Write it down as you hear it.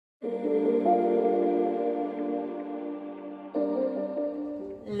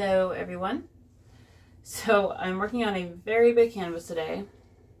Hello everyone. So I'm working on a very big canvas today,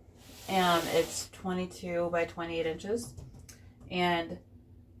 and it's 22 by 28 inches. And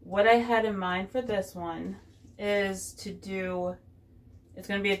what I had in mind for this one is to do, it's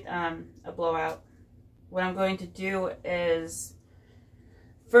going to be a blowout. What I'm going to do is,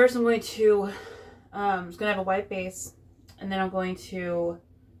 first I'm going to, it's going to have a white base, and then I'm going to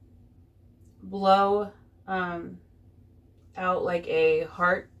blow out like a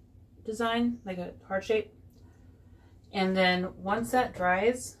heart design, like a heart shape. And then once that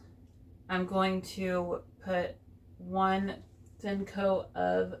dries, I'm going to put one thin coat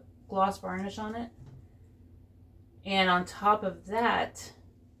of gloss varnish on it, and on top of that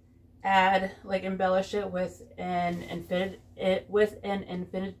add, like, embellish it with an infinite,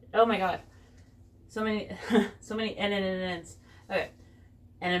 oh my god, so many so many n's. Okay,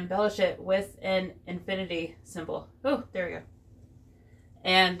 and embellish it with an infinity symbol. Oh, there we go.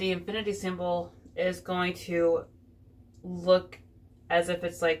 And the infinity symbol is going to look as if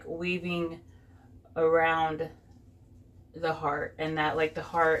it's like weaving around the heart, and that, like, the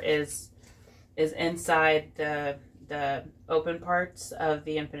heart is inside the open parts of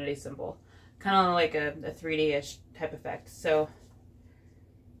the infinity symbol, kind of like a 3D-ish type effect. So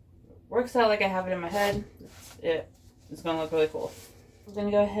works out like I have it in my head. It's gonna look really cool. I'm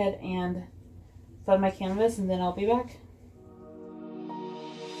gonna go ahead and flood my canvas, and then I'll be back.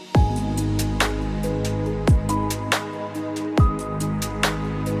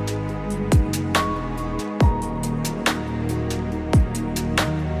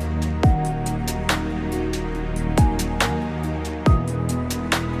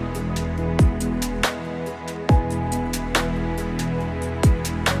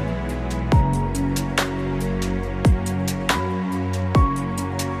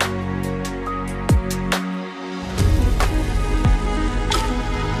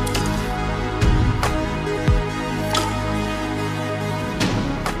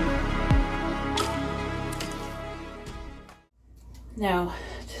 Now,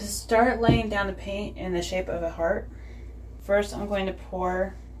 to start laying down the paint in the shape of a heart, first I'm going to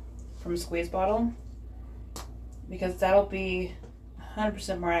pour from a squeeze bottle, because that'll be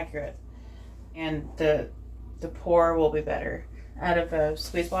 100% more accurate, and the pour will be better out of a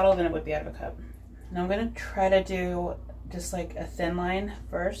squeeze bottle than it would be out of a cup. Now I'm going to try to do just like a thin line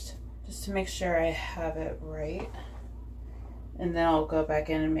first, just to make sure I have it right, and then I'll go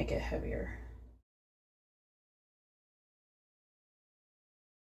back in and make it heavier.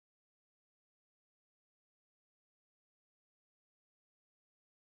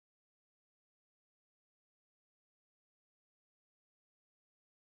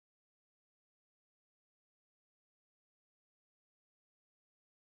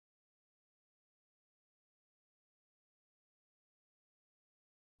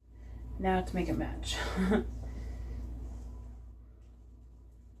 Now to make it match.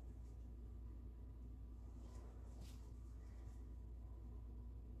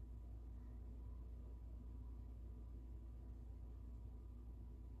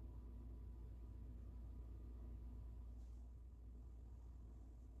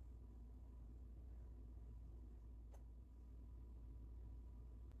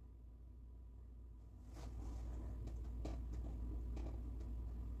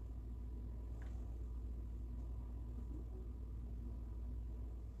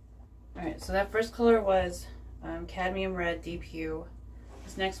 Alright, so that first color was cadmium red deep hue.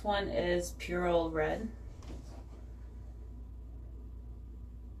 This next one is Pyrrole red.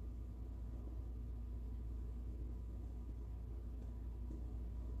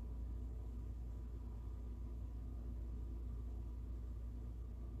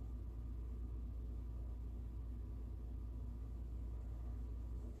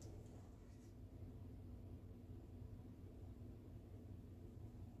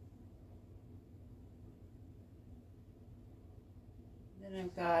 Then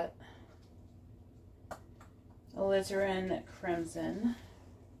I've got Alizarin crimson.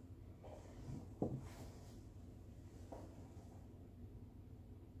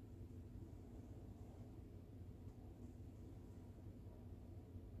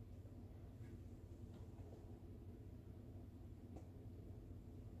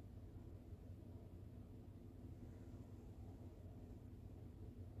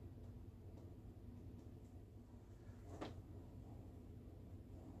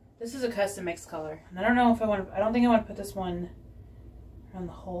 This is a custom mix color, and I don't know if I don't think I want to put this one around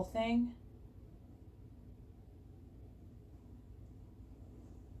the whole thing.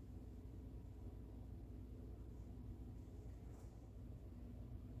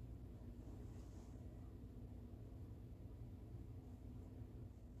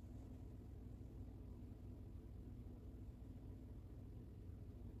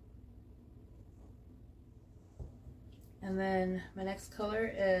 And then my next color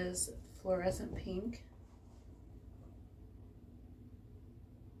is Fluorescent Pink.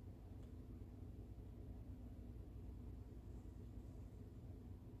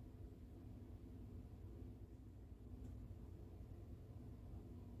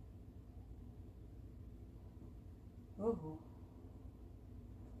 Ooh.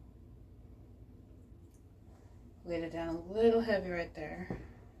 Laid it down a little heavy right there.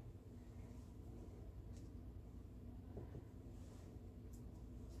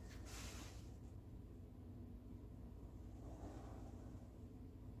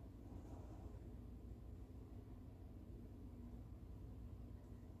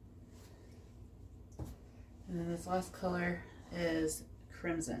 And then this last color is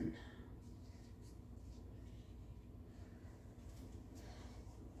Crimson.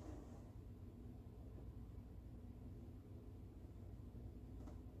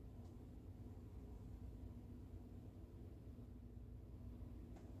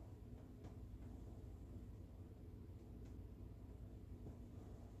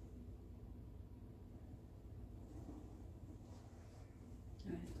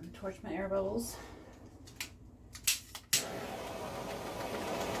 All right, I'm gonna torch my air bubbles.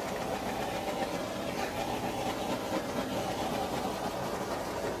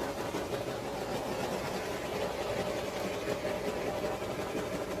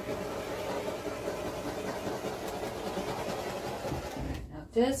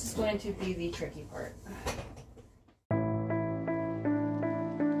 This is going to be the tricky part.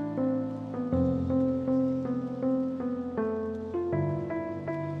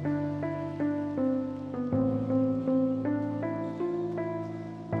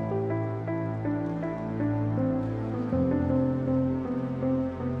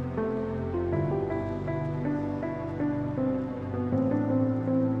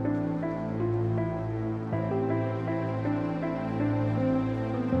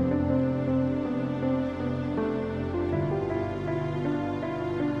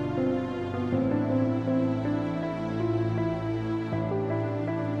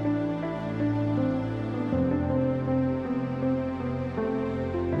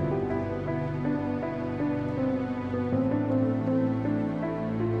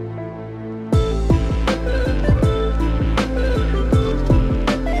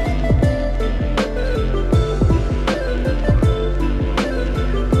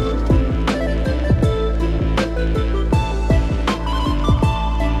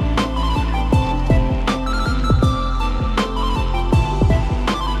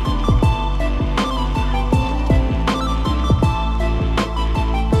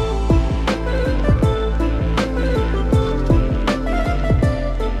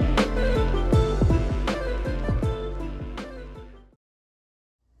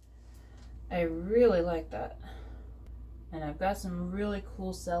 I really like that. And I've got some really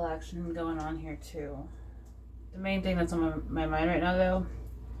cool cell action going on here too. The main thing that's on my mind right now though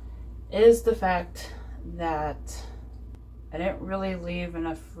is the fact that I didn't really leave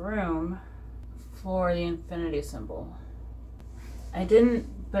enough room for the infinity symbol. I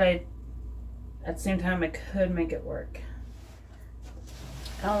didn't, but at the same time I could make it work.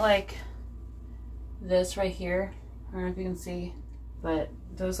 I don't like this right here. I don't know if you can see, but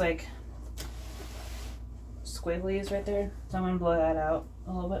those like squigglies right there. So I'm gonna blow that out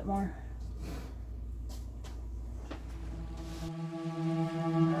a little bit more.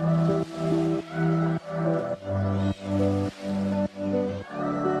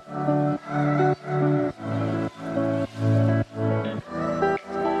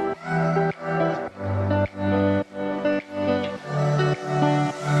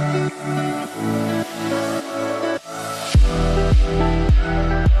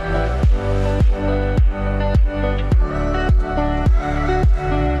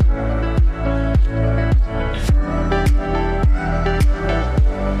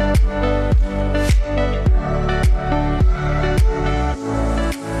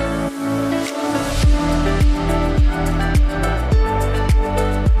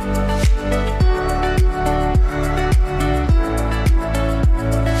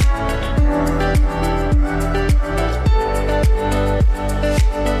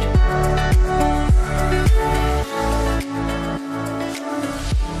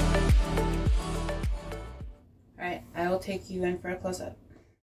 Take you in for a close-up.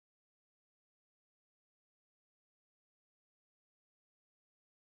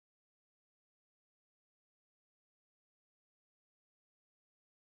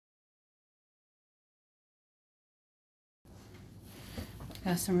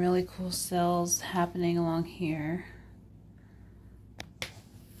 Got some really cool cells happening along here.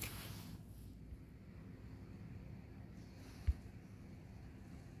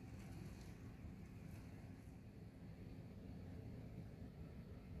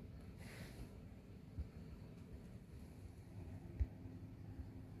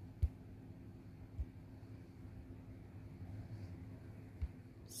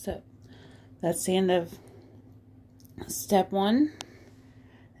 So that's the end of step 1,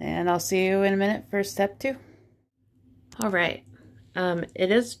 and I'll see you in a minute for step 2. All right,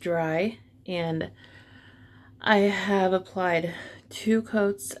 it is dry, and I have applied 2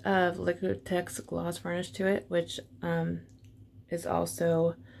 coats of Liquitex gloss varnish to it, which is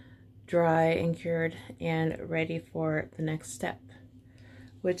also dry and cured and ready for the next step,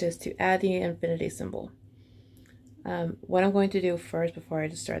 which is to add the infinity symbol. What I'm going to do first, before I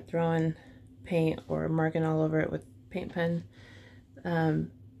just start throwing paint or marking all over it with paint pen,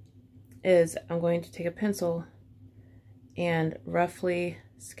 is I'm going to take a pencil and roughly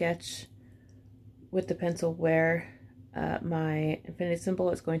sketch with the pencil where my infinity symbol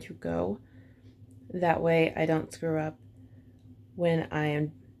is going to go. That way I don't screw up when I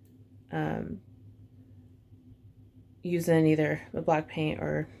am using either a black paint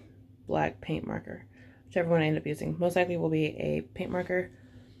or black paint marker, whichever one I end up using. Most likely will be a paint marker,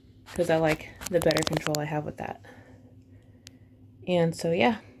 because I like the better control I have with that. And so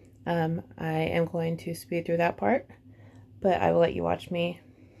yeah, I am going to speed through that part, but I will let you watch me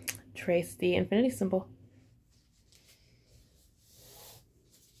trace the infinity symbol.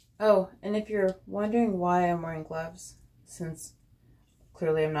 Oh, and if you're wondering why I'm wearing gloves, since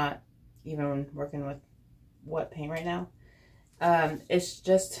clearly I'm not even working with wet paint right now, it's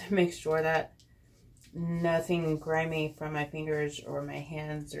just to make sure that nothing grimy from my fingers or my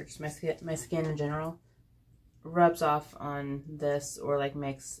hands or just my skin in general rubs off on this, or like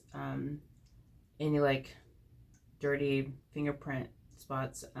makes any like dirty fingerprint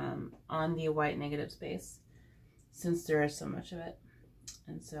spots on the white negative space, since there is so much of it.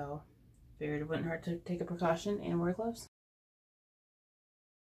 And so figured it wouldn't hurt to take a precaution and wear gloves.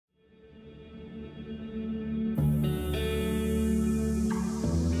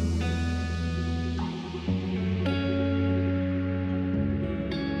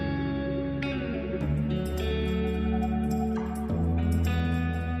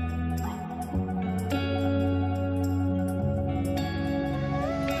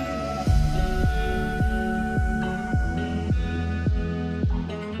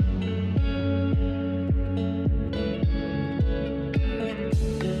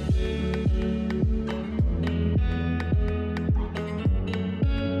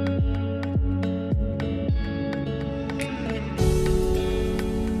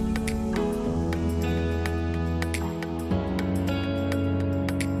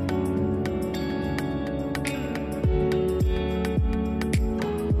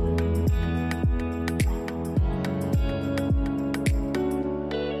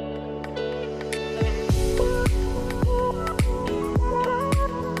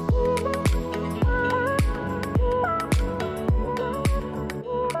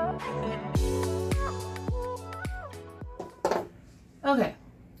 Okay,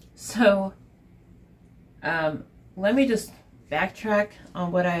 so let me just backtrack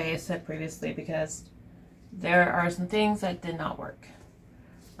on what I said previously, because there are some things that did not work.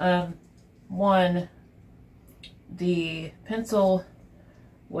 One, the pencil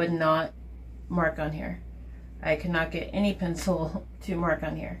would not mark on here. I could not get any pencil to mark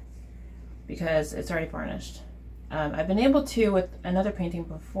on here because it's already varnished. I've been able to with another painting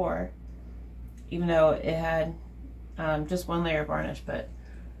before, even though it had just one layer of varnish, but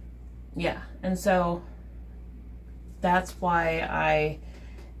yeah. And so that's why I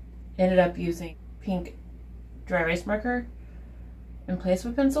ended up using pink dry erase marker in place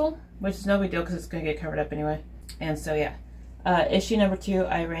of a pencil, which is no big deal because it's going to get covered up anyway. And so yeah, issue number 2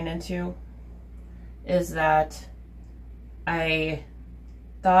 I ran into is that I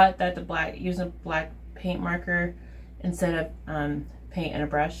thought that using a black paint marker instead of paint and a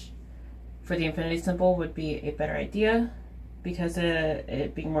brush for the infinity symbol would be a better idea, because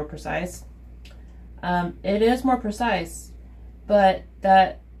it being more precise. It is more precise, but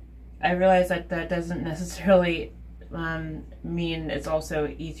that I realize that that doesn't necessarily mean it's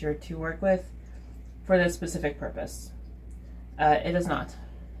also easier to work with for this specific purpose. It is not,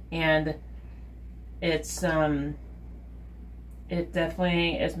 and it's it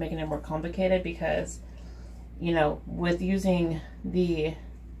definitely is making it more complicated, because you know, with using the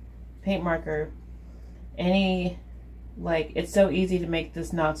paint marker, it's so easy to make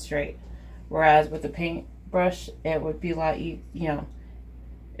this not straight, whereas with the paint brush it would be a lot, you know,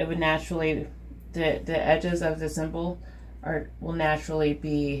 it would naturally, the edges of the symbol will naturally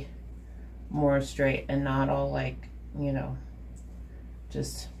be more straight and not all like, you know,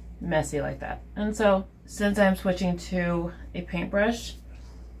 just messy like that. And so since I'm switching to a paintbrush,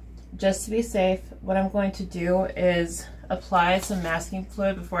 just to be safe, what I'm going to do is apply some masking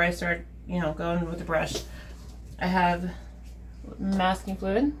fluid before I start, you know, going with the brush. I have masking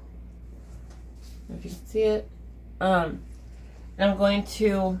fluid. If you can see it. And I'm going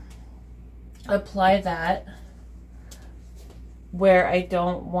to apply that where I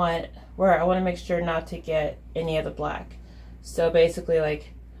want to make sure not to get any of the black. So basically,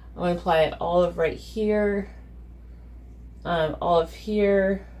 like, I'm going to apply it all of right here, all of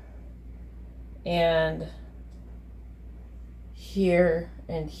here, and here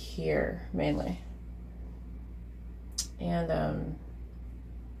and here mainly. And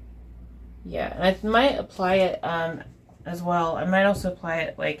yeah, and I might apply it as well. I might also apply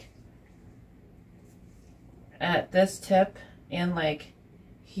it like at this tip and like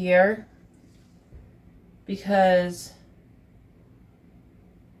here, because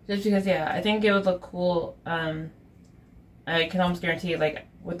yeah, I think it would look cool. I can almost guarantee, like,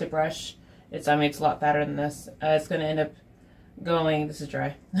 with the brush, it's a lot fatter than this. It's gonna end up going, this is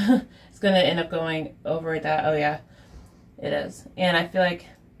dry. It's gonna end up going over that. Oh yeah, it is. And I feel like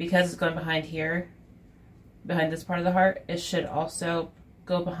because it's going behind here, behind this part of the heart, it should also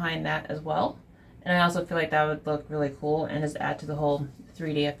go behind that as well. And I also feel like that would look really cool and just add to the whole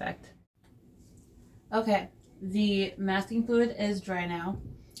 3D effect. Okay, the masking fluid is dry now,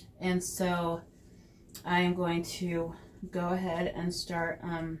 and so I am going to go ahead and start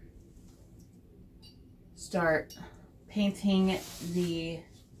painting the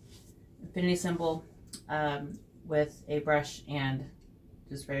infinity symbol with a brush and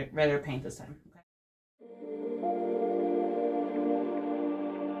just regular paint this time.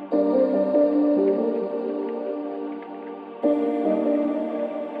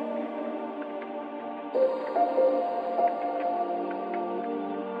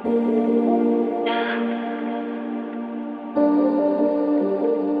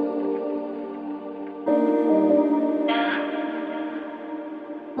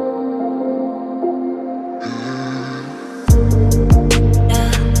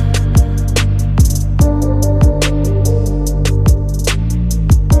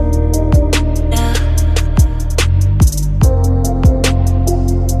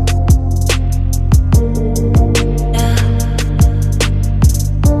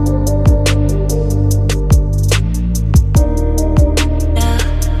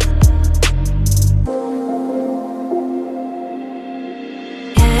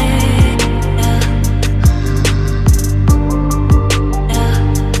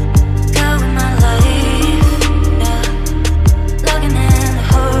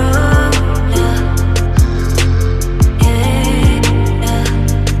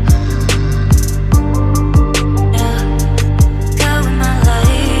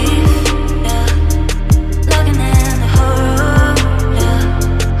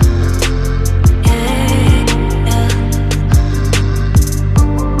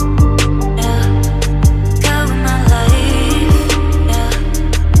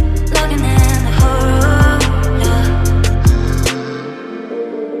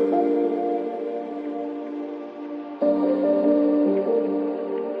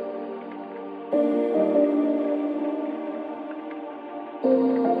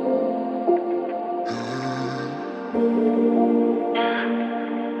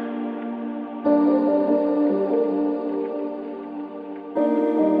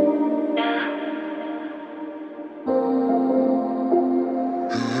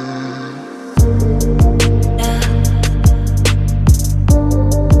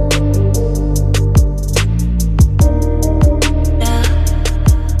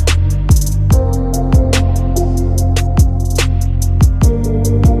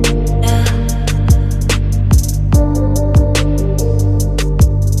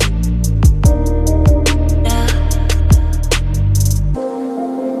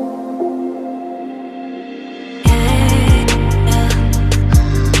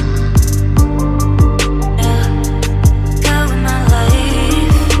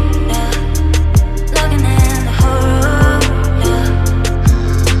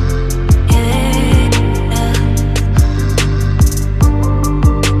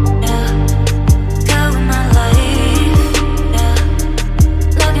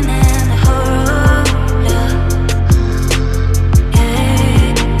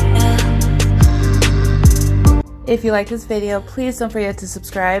 If you like this video, please don't forget to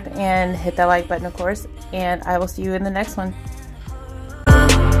subscribe and hit that like button, of course, and I will see you in the next one.